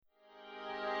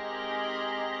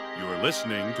You're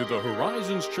listening to the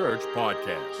Horizons Church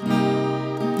podcast.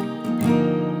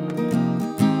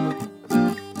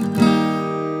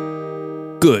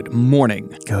 Good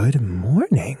morning. Good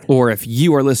morning. Or if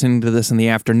you are listening to this in the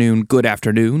afternoon, good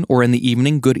afternoon. Or in the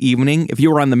evening, good evening. If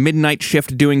you are on the midnight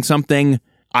shift doing something,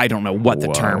 I don't know what the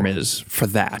term is for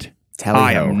that.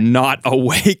 I am not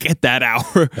awake at that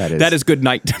hour. That is good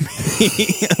night to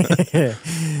me.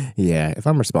 Yeah, if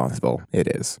I'm responsible, it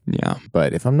is. Yeah.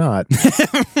 But if I'm not,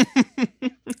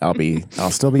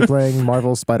 I'll still be playing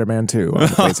Marvel's Spider-Man 2 on the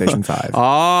PlayStation 5.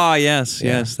 Ah, yes,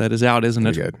 that is out, isn't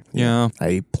it? Pretty good. Yeah.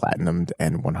 I platinumed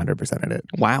and 100%ed it.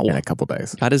 Wow. In a couple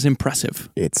days. That is impressive.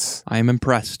 I am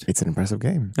impressed. It's an impressive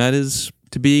game. That is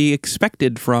to be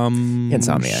expected from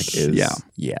Insomniac is,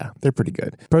 they're pretty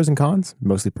good. Pros and cons,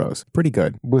 mostly pros. Pretty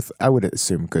good. With, I would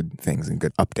assume, good things and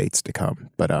good updates to come.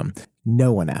 But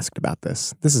no one asked about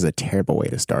this. This is a terrible way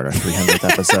to start our 300th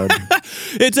episode.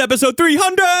 It's episode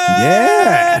 300!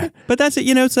 Yeah! But that's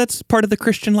it, that's part of the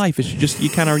Christian life. Is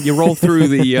you roll through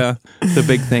the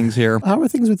big things here. How are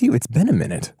things with you? It's been a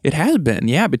minute. It has been,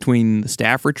 between the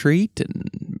staff retreat and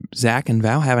Zach and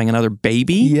Val having another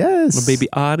baby. Yes. Little baby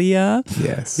Adia.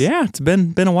 Yes. Yeah, it's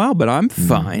been a while, but I'm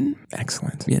fine.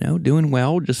 Excellent. Doing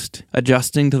well, just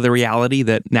adjusting to the reality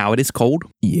that now it is cold.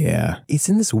 Yeah. It's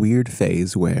in this weird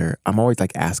phase where I'm always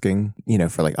asking,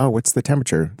 for what's the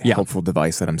temperature? Helpful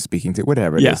device that I'm speaking to,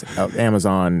 whatever it is.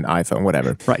 Amazon, iPhone,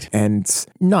 whatever. Right. And it's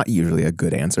not usually a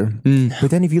good answer.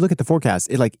 But then if you look at the forecast,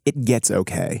 it gets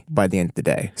okay by the end of the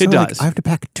day. So it does. I have to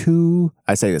pack two,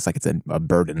 I say this like it's a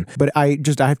burden, but I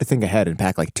have to think ahead and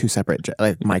pack two separate,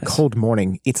 my cold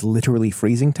morning, it's literally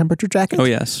freezing temperature jacket. Oh,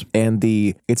 yes. And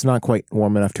it's not quite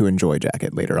warm enough to enjoy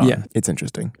jacket later on. Yeah. It's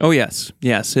interesting. Oh, yes.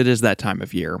 Yes, it is that time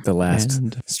of year. The last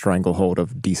stranglehold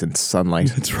of decent sunlight.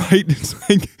 That's right. It's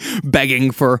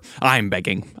I am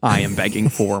begging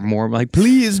for more.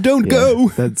 Please don't go.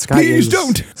 The sky Please is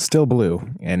don't. Still blue,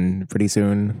 and pretty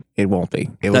soon it won't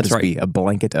be. It will be a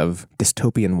blanket of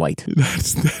dystopian white.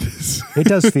 That is. It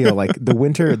does feel like the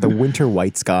winter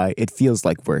white sky. It feels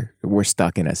like we're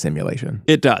stuck in a simulation.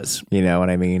 It does. You know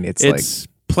what I mean? It's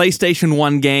PlayStation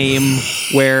 1 game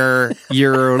where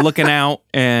you're looking out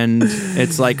and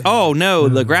it's oh no,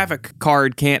 the graphic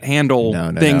card can't handle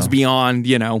things beyond,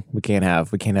 We can't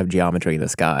have geometry in the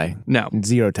sky. No.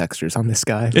 Zero textures on the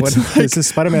sky. This is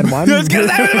Spider-Man 1? I was doing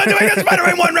a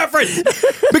Spider-Man 1 reference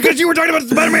because you were talking about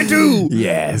Spider-Man 2.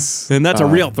 Yes. And that's a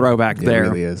real throwback there. It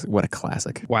really is. What a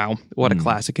classic. Wow. What a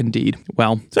classic indeed.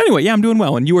 Well, so anyway, I'm doing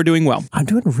well and you are doing well. I'm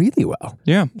doing really well.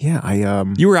 Yeah. Yeah,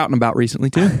 You were out and about recently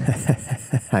too.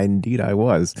 Indeed, I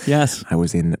was. Yes. I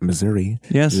was in Missouri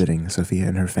visiting Sophia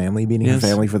and her family, meeting her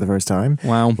family for the first time.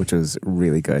 Wow. Which was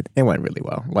really good. It went really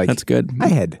well. That's good. I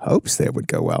had hopes that it would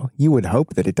go well. You would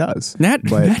hope that it does.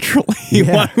 Naturally,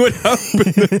 one would hope.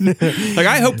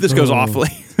 I hope this goes awfully.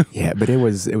 Yeah, but it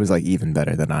was even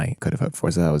better than I could have hoped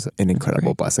for. So that was an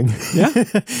incredible blessing. Yeah.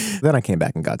 Then I came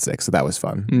back and got sick, so that was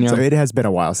fun. Yeah. So it has been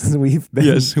a while since we've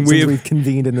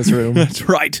convened in this room.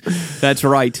 That's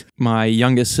right. My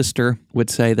youngest sister would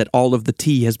say that all of the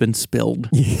tea has been spilled.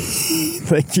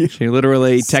 Thank you. She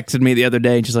literally texted me the other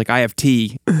day and she's like, I have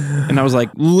tea. And I was like,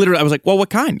 well, what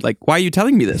kind? Why are you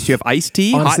telling me this? Do you have iced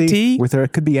tea, honestly, hot tea? With her,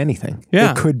 it could be anything.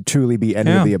 Yeah. It could truly be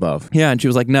any of the above. Yeah. And she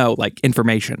was like, no,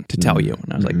 information to tell you.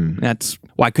 And I was like,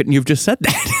 why couldn't you have just said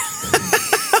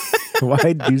that?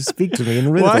 Why did you speak to me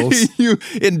in riddles? Why are you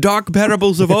in dark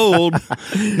parables of old?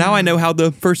 Now I know how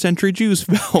the first century Jews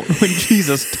felt when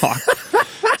Jesus talked.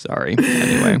 Sorry.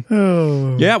 Anyway.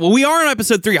 Yeah, well, we are on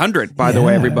episode 300, by the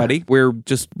way, everybody. We're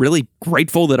just really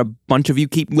grateful that a bunch of you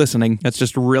keep listening. That's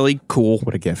just really cool.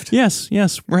 What a gift. Yes.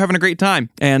 We're having a great time.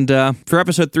 And for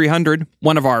episode 300,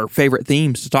 one of our favorite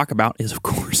themes to talk about is, of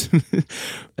course,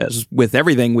 as with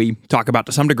everything we talk about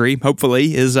to some degree,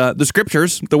 hopefully, is the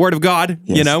scriptures, the word of God.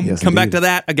 Yes, come back to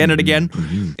that again and again.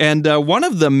 Mm-hmm. And one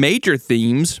of the major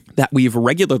themes that we've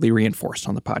regularly reinforced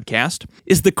on the podcast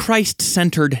is the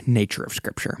Christ-centered nature of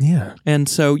Scripture. Yeah. And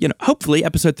so, hopefully,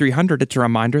 episode 300, it's a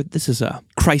reminder this is a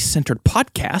Christ-centered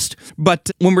podcast. But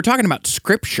when we're talking about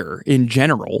Scripture in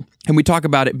general, and we talk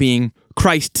about it being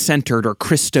Christ-centered or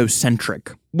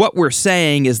Christocentric, what we're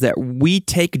saying is that we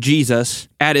take Jesus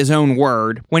at his own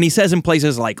word when he says in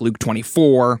places like Luke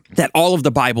 24 that all of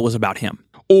the Bible is about him.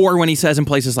 Or when he says in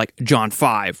places like John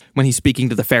 5, when he's speaking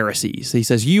to the Pharisees, he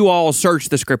says, you all search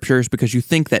the scriptures because you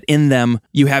think that in them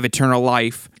you have eternal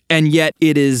life, and yet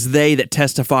it is they that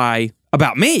testify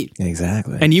about me.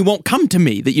 Exactly. And you won't come to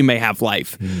me that you may have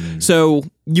life. So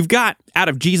you've got out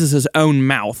of Jesus' own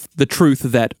mouth the truth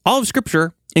that all of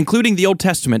Scripture, including the Old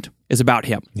Testament, is about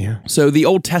him. Yeah. So the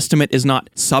Old Testament is not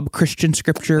sub-Christian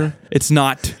scripture. It's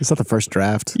not the first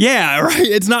draft. Yeah, right.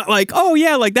 It's not like, oh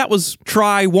yeah, like that was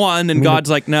try 1 and God's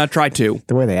like, no, try 2.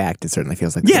 The way they act, it certainly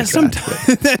feels like the first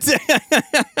sometimes that's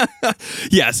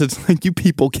it. Yes, it's like you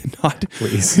people cannot.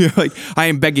 Please. Like, I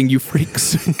am begging you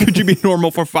freaks. Could you be normal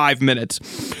for 5 minutes?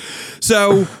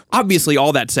 So obviously,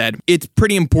 all that said, it's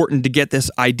pretty important to get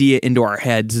this idea into our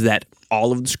heads that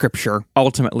all of the scripture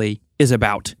ultimately is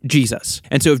about Jesus.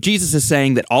 And so if Jesus is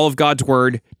saying that all of God's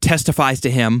word testifies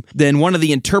to him, then one of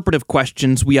the interpretive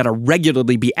questions we ought to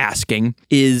regularly be asking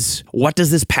is, what does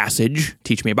this passage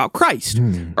teach me about Christ?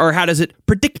 Or how does it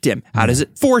predict him? How does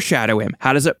it foreshadow him?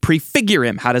 How does it prefigure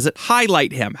him? How does it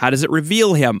highlight him? How does it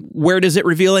reveal him? Where does it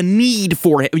reveal a need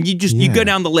for him? You go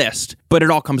down the list, but it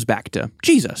all comes back to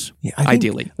Jesus,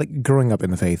 ideally. Like growing up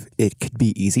in the faith, it could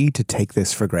be easy to take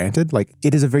this for granted. Like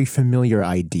it is a very familiar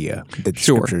idea that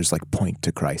scriptures like point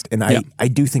to Christ. And I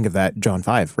do think of that John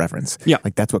 5 reference. Yeah.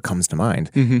 Like that's what comes to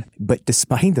mind. But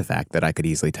despite the fact that I could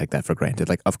easily take that for granted,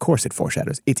 like of course it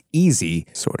foreshadows. It's easy,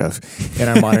 sort of, in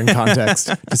our modern context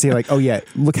to say like, oh yeah,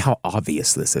 look how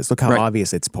obvious this is. Look how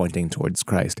obvious it's pointing towards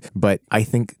Christ. But I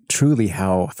think truly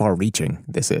how far-reaching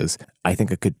this is, I think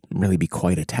it could really be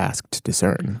quite a task to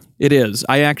discern. It is.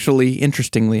 I actually,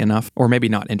 interestingly enough, or maybe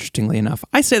not interestingly enough,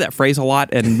 I say that phrase a lot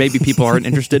and maybe people aren't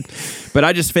interested, but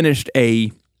I just finished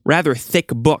a rather thick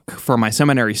book for my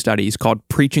seminary studies called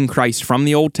Preaching Christ from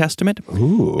the Old Testament.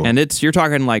 Ooh. And you're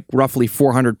talking like roughly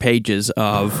 400 pages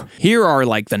of here are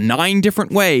like the 9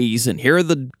 different ways and here are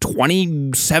the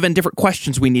 27 different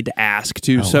questions we need to ask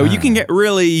too. You can get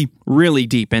really, really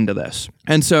deep into this.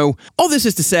 And so all this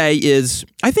is to say is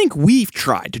I think we've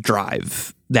tried to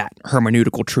drive that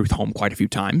hermeneutical truth home quite a few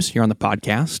times here on the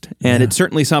podcast. And it's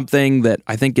certainly something that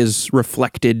I think is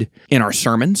reflected in our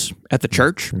sermons at the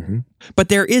church. But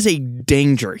there is a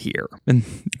danger here. And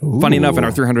funny enough, in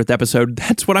our 300th episode,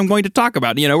 that's what I'm going to talk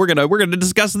about. You know, we're going to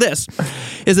discuss this,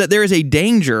 is that there is a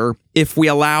danger if we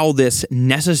allow this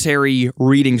necessary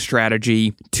reading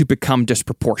strategy to become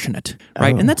disproportionate,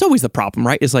 right? And that's always the problem,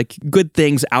 right? Is like good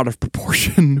things out of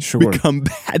proportion become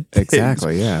bad things.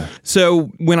 Exactly, yeah.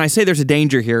 So when I say there's a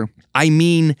danger here, I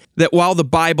mean that while the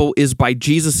Bible is by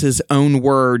Jesus's own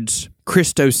words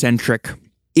Christocentric,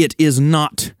 it is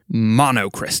not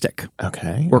monochristic.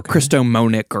 Or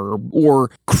Christomonic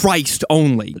or Christ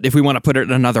only, if we want to put it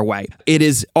another way. It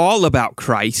is all about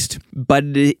Christ, but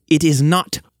it is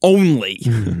not only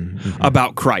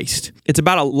about Christ. It's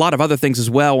about a lot of other things as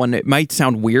well, and it might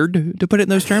sound weird to put it in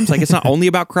those terms. Like, it's not only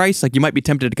about Christ. Like, you might be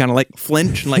tempted to kind of like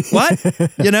flinch and like, what?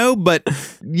 But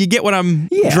you get what I'm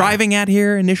driving at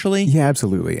here initially? Yeah,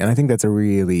 absolutely. And I think that's a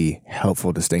really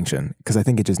helpful distinction, because I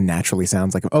think it just naturally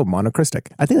sounds like, oh,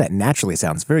 monochristic. I think that naturally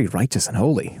sounds very righteous and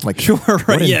holy. Like, sure,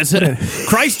 right? Yes.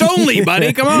 Christ only,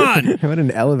 buddy. Come on. What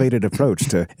an elevated approach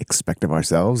to expect of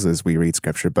ourselves as we read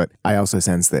scripture. But I also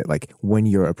sense that, like, when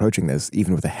you're approaching this,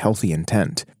 even with a healthy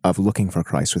intent of looking for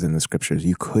Christ within the scriptures,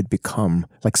 you could become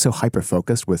like so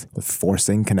hyper-focused with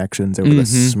forcing connections over the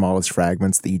smallest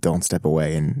fragments that you don't step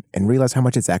away and realize how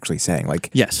much it's actually saying. Like,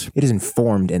 yes, it is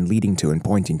informed and leading to and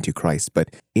pointing to Christ,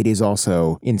 but it is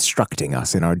also instructing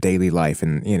us in our daily life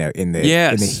and, in the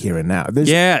here and now.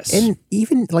 And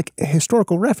even like a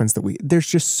historical reference that there's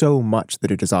just so much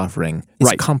that it is offering.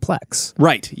 It's complex.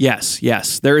 Right.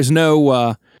 Yes. There is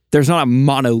no... There's not a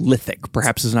monolithic,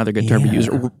 perhaps is another good term to use,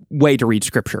 way to read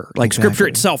Scripture. Like, Scripture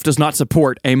itself does not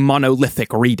support a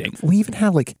monolithic reading. We even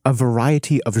have, like, a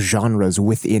variety of genres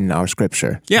within our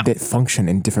Scripture that function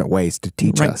in different ways to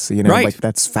teach us. Like,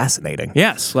 that's fascinating.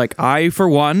 Yes. Like, I, for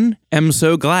one, am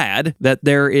so glad that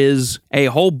there is a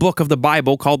whole book of the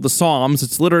Bible called the Psalms.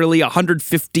 It's literally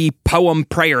 150 poem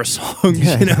prayer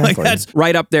songs. Like, that's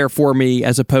right up there for me,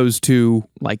 as opposed to,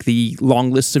 like, the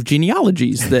long lists of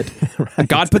genealogies that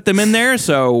God put them in there,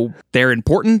 so they're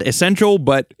important, essential,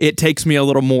 but it takes me a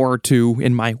little more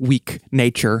in my weak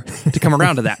nature, to come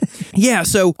around to that. Yeah,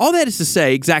 so all that is to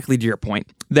say, exactly to your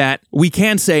point, that we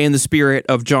can say in the spirit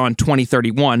of John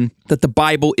 20:31 that the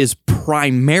Bible is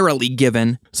primarily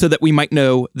given so that we might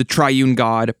know the triune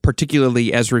God,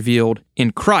 particularly as revealed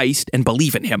in Christ, and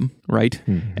believe in him, right?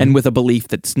 And with a belief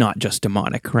that's not just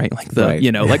demonic, right? Like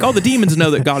like all the demons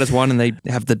know that God is one, and they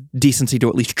have the decency to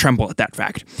at least tremble at that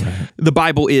fact. The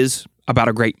Bible is about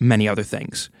a great many other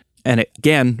things. And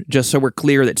again, just so we're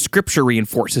clear that Scripture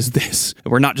reinforces this,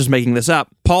 we're not just making this up.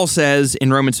 Paul says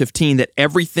in Romans 15 that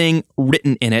everything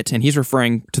written in it, and he's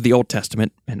referring to the Old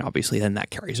Testament, and obviously then that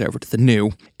carries over to the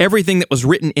New, everything that was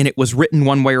written in it was written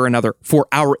one way or another for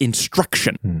our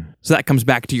instruction. So that comes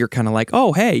back to your kind of like,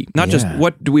 oh, hey, not just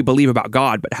what do we believe about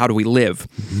God, but how do we live?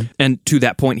 And to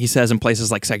that point, he says in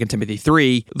places like 2 Timothy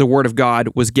 3, the word of God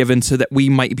was given so that we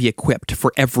might be equipped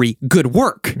for every good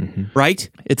work, right?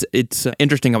 It's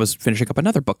interesting. I was finishing up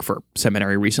another book for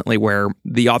seminary recently where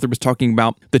the author was talking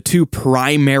about the two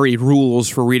primary rules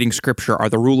for reading Scripture are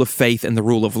the rule of faith and the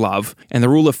rule of love. And the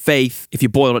rule of faith, if you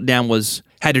boiled it down,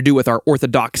 had to do with our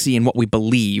orthodoxy and what we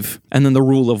believe. And then the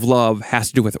rule of love has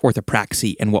to do with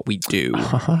orthopraxy and what we do.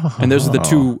 And those are the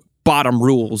two bottom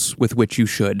rules with which you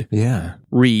should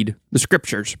read the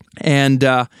Scriptures. And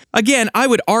again, I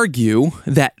would argue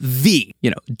that the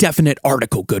definite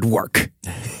article good work,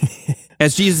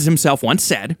 as Jesus himself once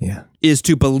said, is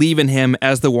to believe in him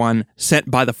as the one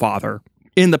sent by the Father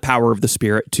in the power of the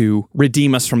Spirit to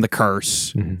redeem us from the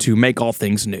curse, to make all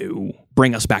things new,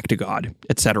 bring us back to God,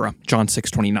 etc. John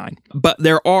 6:29. But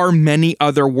there are many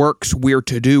other works we're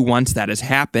to do once that has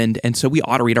happened, and so we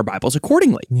ought to read our Bibles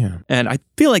accordingly. And I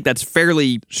feel like that's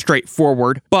fairly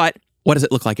straightforward, but what does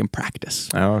it look like in practice?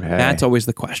 Okay. That's always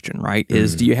the question, right?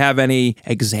 Is do you have any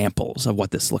examples of what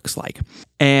this looks like?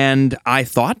 And I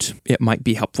thought it might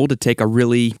be helpful to take a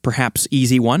really perhaps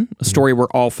easy one, a story we're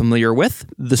all familiar with,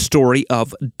 the story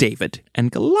of David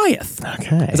and Goliath.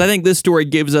 Okay. Because I think this story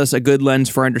gives us a good lens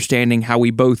for understanding how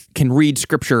we both can read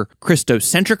Scripture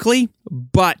Christocentrically,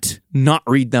 but not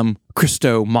read them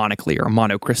Christomonically or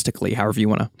monochristically, however you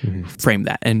want to frame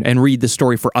that, and read the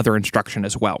story for other instruction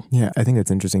as well. Yeah, I think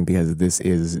that's interesting because this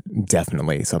is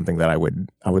definitely something that I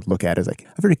would look at as like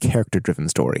a very character-driven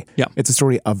story. Yeah. It's a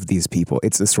story of these people.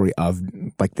 It's a story of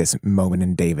like this moment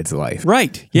in David's life.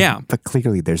 Right, yeah. But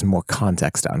clearly there's more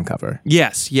context to uncover.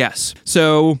 Yes.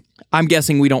 So I'm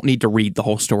guessing we don't need to read the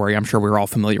whole story. I'm sure we're all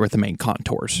familiar with the main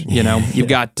contours. You've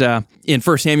got in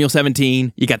 1 Samuel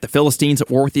 17, you got the Philistines at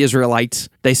war with the Israelites.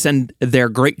 They send their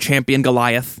great champion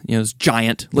Goliath, this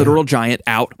giant, literal giant,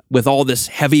 out with all this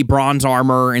heavy bronze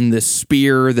armor and this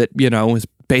spear that, is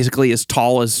basically as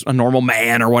tall as a normal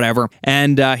man or whatever.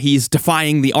 And he's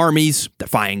defying the armies,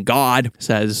 defying God,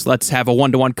 says, let's have a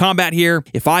one-to-one combat here.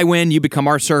 If I win, you become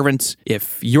our servants.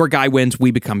 If your guy wins,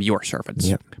 we become your servants.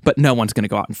 Yep. But no one's going to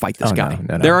go out and fight this guy.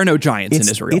 No. There are no giants in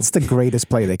Israel. It's the greatest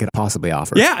play they could possibly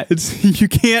offer. Yeah, you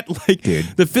can't, Dude.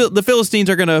 The Philistines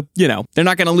are going to, they're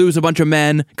not going to lose a bunch of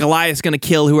men. Goliath's going to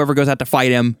kill whoever goes out to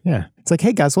fight him. Yeah. It's like,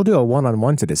 hey guys, we'll do a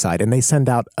one-on-one to decide. And they send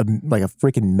out a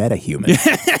freaking meta-human.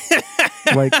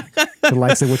 Like the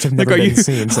likes of which have never been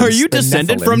seen since Are you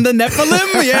descended Nephilim. from the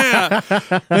Nephilim?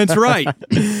 Yeah, that's right.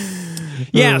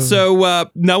 Yeah, so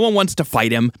no one wants to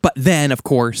fight him. But then, of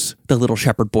course, the little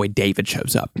shepherd boy David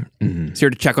shows up. He's here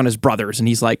to check on his brothers, and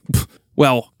he's like,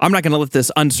 well, I'm not going to let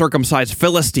this uncircumcised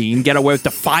Philistine get away with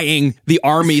defying the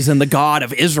armies and the God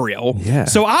of Israel. Yeah.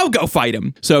 So I'll go fight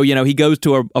him. So, he goes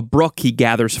to a brook, he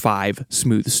gathers 5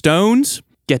 smooth stones,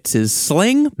 gets his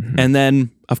sling, and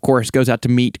then, of course, goes out to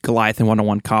meet Goliath in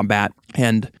one-on-one combat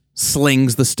and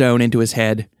slings the stone into his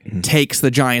head, takes the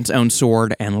giant's own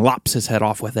sword, and lops his head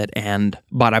off with it, and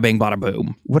bada bing, bada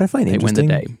boom. What I find They win the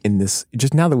interesting day. in this,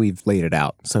 just now that we've laid it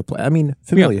out,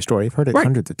 familiar story, I've heard it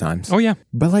hundreds of times. Oh, yeah.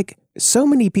 But so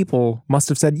many people must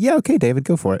have said, yeah, okay, David,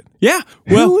 go for it. Yeah.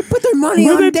 Who would put their money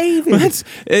on David? That's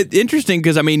interesting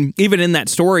because, even in that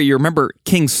story, you remember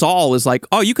King Saul is like,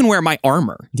 oh, you can wear my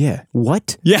armor. Yeah.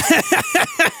 What? Yeah.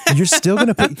 You're still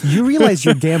going to you realize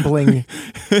you're gambling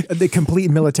the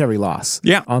complete military loss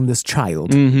on this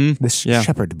child, this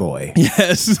shepherd boy.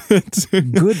 Yes.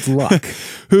 Good luck.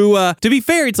 Who, to be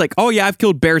fair, it's like, oh, yeah, I've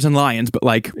killed bears and lions, but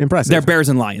impressive. They're bears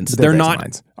and lions. They're They're bears not. and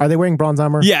lions. Are they wearing bronze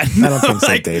armor? Yeah. I don't think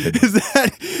so, David.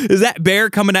 Is that bear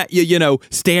coming at you,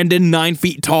 standing 9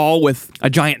 feet tall with a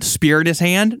giant spear in his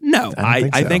hand? No,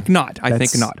 I think not. I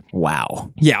think not.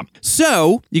 Wow. Yeah.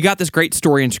 So you got this great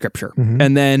story in Scripture,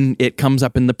 and then it comes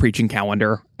up in the preaching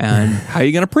calendar. And how are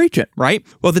you going to preach it, right?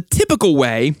 Well, the typical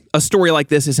way a story like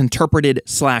this is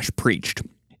interpreted/preached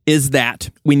is that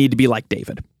we need to be like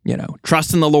David.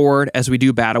 Trust in the Lord as we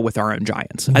do battle with our own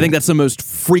giants. I think that's the most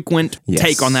frequent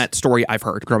take on that story I've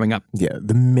heard growing up. Yeah,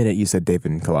 the minute you said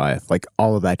David and Goliath,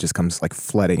 all of that just comes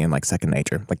flooding in second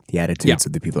nature. The attitudes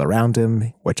of the people around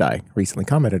him, which I recently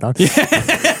commented on.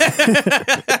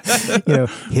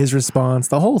 His response,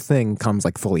 the whole thing comes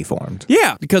like fully formed.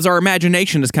 Yeah, because our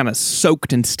imagination is kind of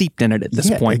soaked and steeped in it at this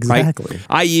point, exactly.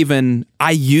 right?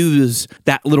 I use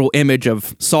that little image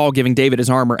of Saul giving David his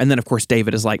armor, and then of course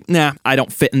David is like, nah, I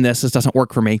don't fit in this. This doesn't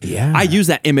work for me. Yeah. I use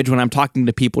that image when I'm talking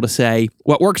to people to say,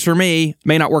 what works for me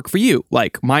may not work for you.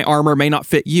 Like, my armor may not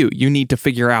fit you. You need to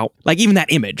figure out, like, even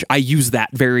that image, I use that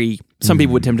very... Some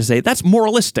people would tend to say that's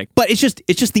moralistic, but it's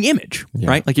just the image,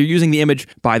 right? Like, you're using the image.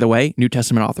 By the way, New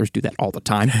Testament authors do that all the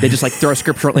time. They just like throw a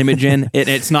scriptural image in.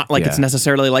 It's not like it's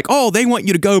necessarily like, oh, they want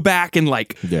you to go back and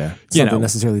like, it's not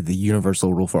necessarily the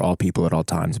universal rule for all people at all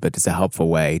times, but it's a helpful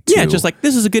way to, just like,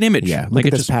 this is a good image. Yeah, like, look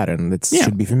at this pattern that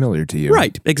should be familiar to you.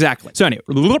 Right, exactly. So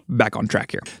anyway, back on track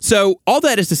here. So all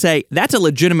that is to say, that's a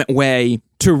legitimate way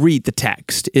to read the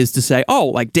text, is to say, oh,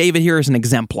 like David here is an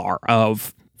exemplar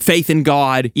of faith in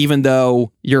God, even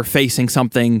though you're facing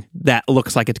something that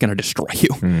looks like it's going to destroy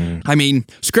you. I mean,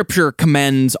 Scripture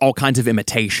commends all kinds of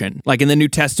imitation. Like in the New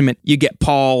Testament, you get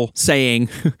Paul saying,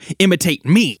 imitate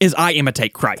me as I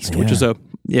imitate Christ, which is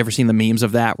you ever seen the memes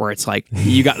of that, where it's like,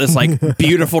 you got this like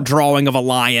beautiful drawing of a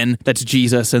lion that's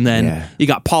Jesus, and then you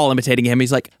got Paul imitating him.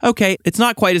 He's like, okay, it's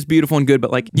not quite as beautiful and good,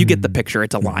 but like, you get the picture,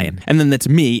 it's a lion. And then that's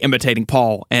me imitating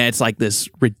Paul, and it's like this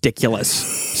ridiculous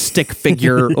stick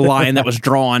figure lion that was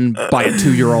drawn by a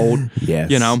 2-year-old.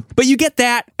 But you get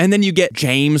that, and then you get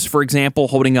James, for example,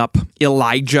 holding up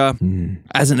Elijah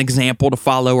as an example to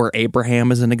follow, or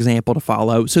Abraham as an example to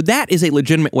follow. So that is a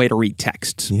legitimate way to read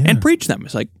texts and preach them.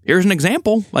 It's like, here's an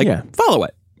example, like, follow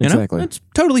it. Exactly. It's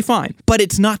totally fine. But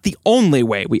it's not the only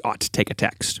way we ought to take a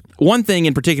text. One thing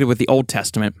in particular with the Old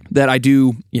Testament that I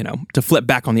do, to flip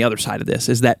back on the other side of this,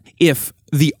 is that if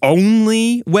the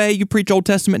only way you preach Old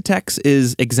Testament texts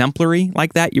is exemplary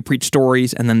like that, you preach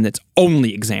stories and then it's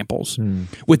only examples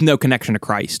with no connection to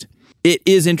Christ, it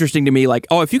is interesting to me, like,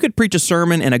 oh, if you could preach a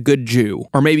sermon and a good Jew,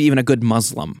 or maybe even a good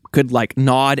Muslim, could like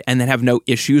nod and then have no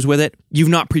issues with it, you've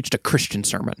not preached a Christian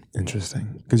sermon.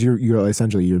 Interesting. Because you're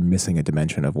essentially, you're missing a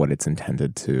dimension of what it's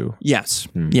intended to. Yes.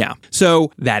 Yeah.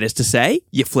 So that is to say,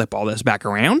 you flip all this back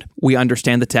around, we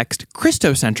understand the text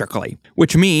Christocentrically,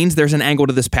 which means there's an angle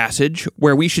to this passage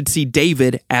where we should see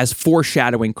David as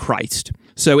foreshadowing Christ.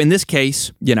 So in this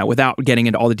case, without getting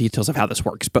into all the details of how this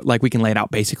works, but like we can lay it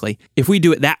out basically, if we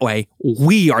do it that way,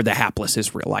 we are the hapless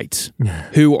Israelites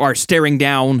who are staring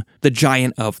down the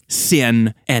giant of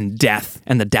sin and death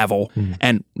and the devil,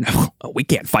 and we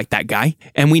can't fight that guy.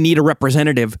 And we need a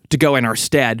representative to go in our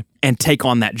stead and take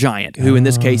on that giant, who in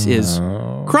this case is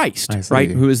Christ, right?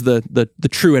 Who is the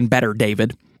true and better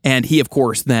David. And he, of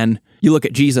course, then, you look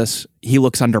at Jesus, he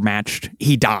looks undermatched.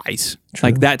 He dies. True.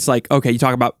 Like, that's like, okay, you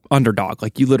talk about underdog.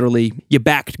 Like, you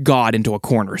backed God into a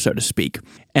corner, so to speak.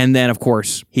 And then, of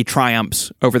course, he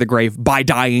triumphs over the grave by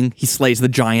dying. He slays the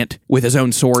giant with his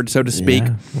own sword, so to speak.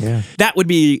 Yeah. That would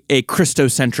be a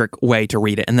Christocentric way to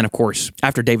read it. And then, of course,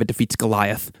 after David defeats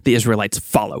Goliath, the Israelites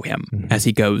follow him as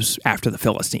he goes after the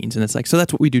Philistines. And it's like, so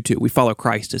that's what we do too. We follow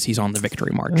Christ as he's on the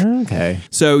victory march. Okay.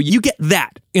 So you get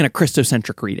that in a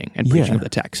Christocentric reading and preaching of the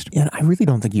text. Yeah, I really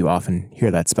don't think you often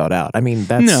hear that spelled out. I mean,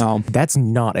 that's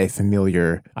not a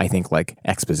familiar, I think, like,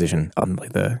 exposition on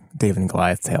like the David and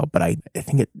Goliath tale, but I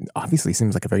think it obviously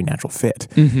seems like a very natural fit.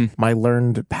 My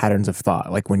learned patterns of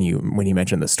thought, like when you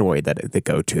mentioned the story, that they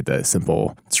go to the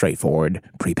simple, straightforward,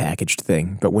 prepackaged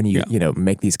thing, but when you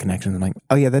make these connections, I'm like,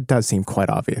 oh yeah, that does seem quite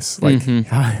obvious. Like,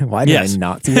 why did I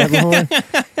not see that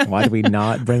before? Why did we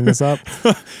not bring this up?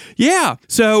 Yeah,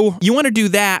 so you want to do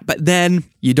that, but then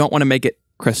you don't want to make it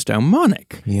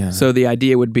Christomonic. Yeah. So the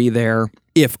idea would be there,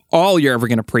 if all you're ever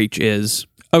going to preach is,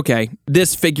 okay,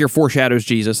 this figure foreshadows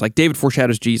Jesus, like David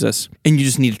foreshadows Jesus, and you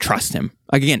just need to trust him.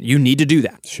 Like, again, you need to do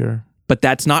that. Sure. But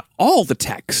that's not all the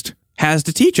text has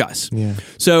to teach us. Yeah.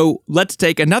 So let's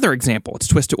take another example. Let's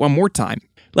twist it one more time.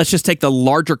 Let's just take the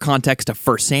larger context of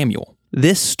 1 Samuel.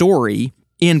 This story,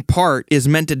 in part, is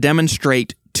meant to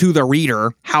demonstrate to the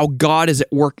reader how God is at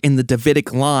work in the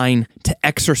Davidic line to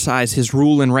exercise his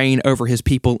rule and reign over his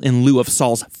people in lieu of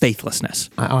Saul's faithlessness.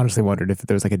 I honestly wondered if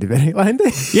there was like a Davidic line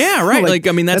thing. Yeah, right. Like,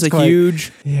 I mean, that's a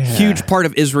huge part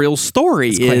of Israel's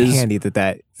story. It's quite handy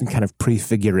that kind of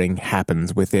prefiguring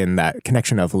happens within that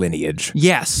connection of lineage.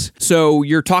 Yes. So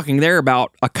you're talking there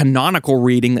about a canonical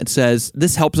reading that says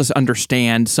this helps us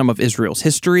understand some of Israel's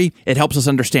history. It helps us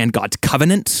understand God's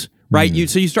covenants. Right?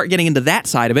 So you start getting into that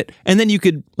side of it, and then you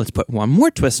could, let's put one more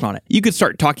twist on it. You could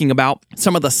start talking about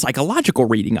some of the psychological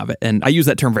reading of it, and I use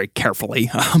that term very carefully.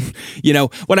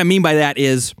 What I mean by that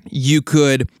is you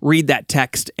could read that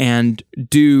text and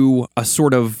do a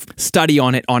sort of study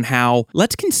on it, on how,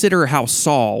 let's consider how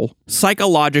Saul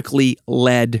psychologically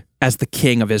led as the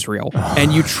king of Israel.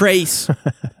 And you trace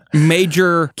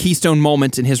major keystone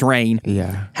moments in his reign.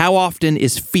 Yeah. How often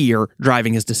is fear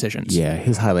driving his decisions? Yeah,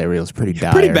 his highlight reel is pretty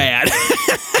dire. Pretty bad.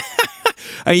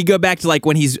 You go back to like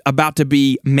when he's about to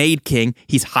be made king,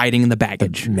 he's hiding in the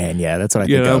baggage. Man, yeah, that's what I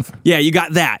think of. Yeah, you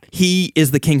got that. He is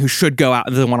the king who should go out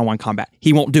in the one-on-one combat.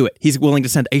 He won't do it. He's willing to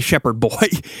send a shepherd boy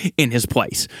in his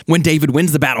place. When David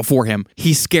wins the battle for him,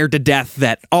 he's scared to death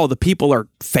that, the people are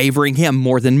favoring him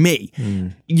more than me.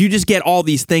 You just get all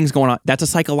these things going on. That's a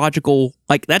psychological,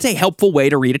 that's a helpful way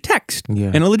to read a text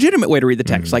and a legitimate way to read the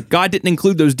text. Like God didn't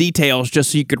include those details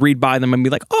just so you could read by them and be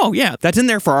like, oh yeah, that's in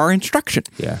there for our instruction.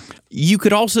 Yeah. You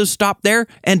could also stop there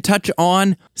and touch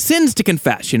on sins to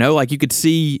confess, like you could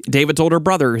see David's older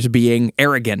brothers being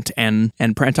arrogant and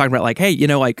talking about like, hey,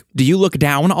 do you look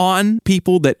down on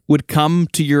people that would come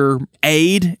to your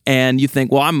aid and you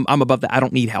think, well, I'm above that. I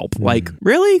don't need help. Like,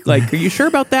 really? Like, are you sure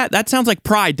about that? That sounds like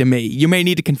pride to me. You may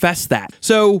need to confess that.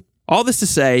 So all this to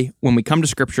say, when we come to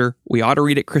Scripture, we ought to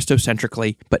read it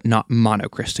Christocentrically, but not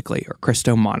monochristically or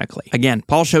Christomonically. Again,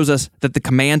 Paul shows us that the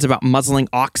commands about muzzling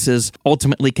oxes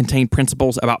ultimately contain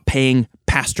principles about paying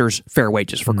pastors fair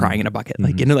wages for crying in a bucket.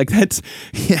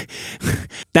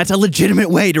 That's a legitimate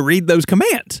way to read those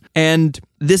commands. And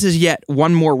this is yet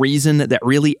one more reason that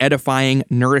really edifying,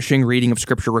 nourishing reading of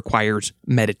Scripture requires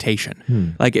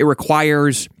meditation. Like it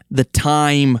requires the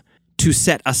time to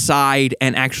set aside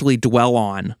and actually dwell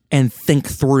on and think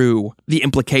through the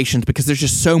implications, because there's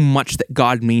just so much that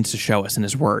God means to show us in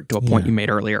His Word, to a point you made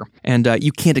earlier. And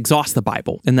you can't exhaust the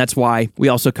Bible. And that's why we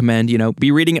also commend,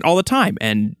 be reading it all the time.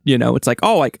 And, it's like,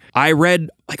 I read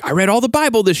all the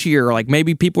Bible this year. Like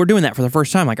maybe people are doing that for the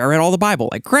first time. Like I read all the Bible.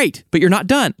 Like great, but you're not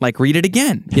done. Like read it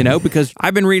again, because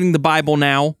I've been reading the Bible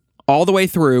now all the way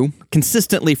through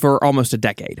consistently for almost a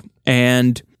decade.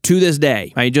 And to this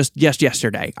day, just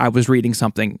yesterday, I was reading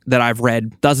something that I've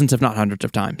read dozens, if not hundreds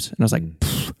of times. And I was like,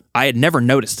 I had never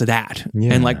noticed that.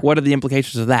 Yeah. And what are the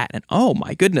implications of that? And oh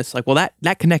my goodness,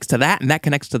 that connects to that and that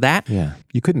connects to that. Yeah.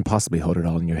 You couldn't possibly hold it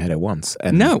all in your head at once.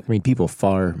 And no. People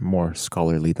far more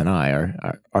scholarly than I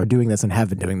are doing this and have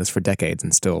been doing this for decades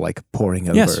and still poring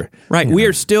over. Yes, right. We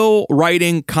are still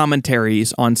writing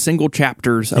commentaries on single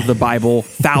chapters of the Bible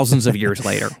thousands of years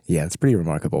later. Yeah, it's pretty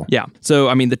remarkable. Yeah.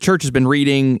 So, the church has been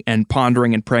reading and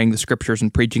pondering and praying the Scriptures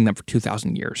and preaching them for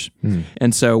 2,000 years.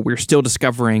 And so we're still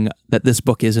discovering that this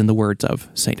book is, in the words of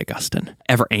St. Augustine,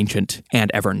 ever ancient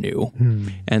and ever new.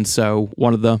 And so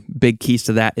one of the big keys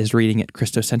to that is reading it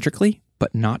Christocentrically,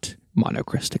 but not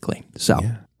monochristically. So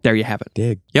there you have it.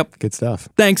 Dig. Yep. Good stuff.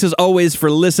 Thanks as always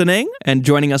for listening and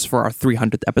joining us for our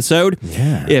 300th episode.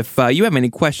 Yeah. If you have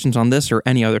any questions on this or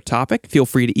any other topic, feel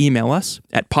free to email us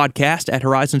at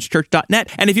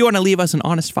podcast@horizonschurch.net. And if you want to leave us an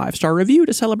honest 5-star review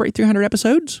to celebrate 300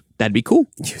 episodes, that'd be cool.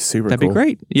 That'd be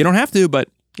great. You don't have to, but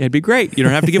it'd be great. You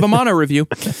don't have to give a mono review.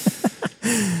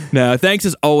 No, thanks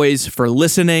as always for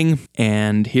listening.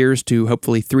 And here's to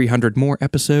hopefully 300 more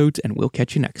episodes, and we'll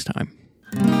catch you next time.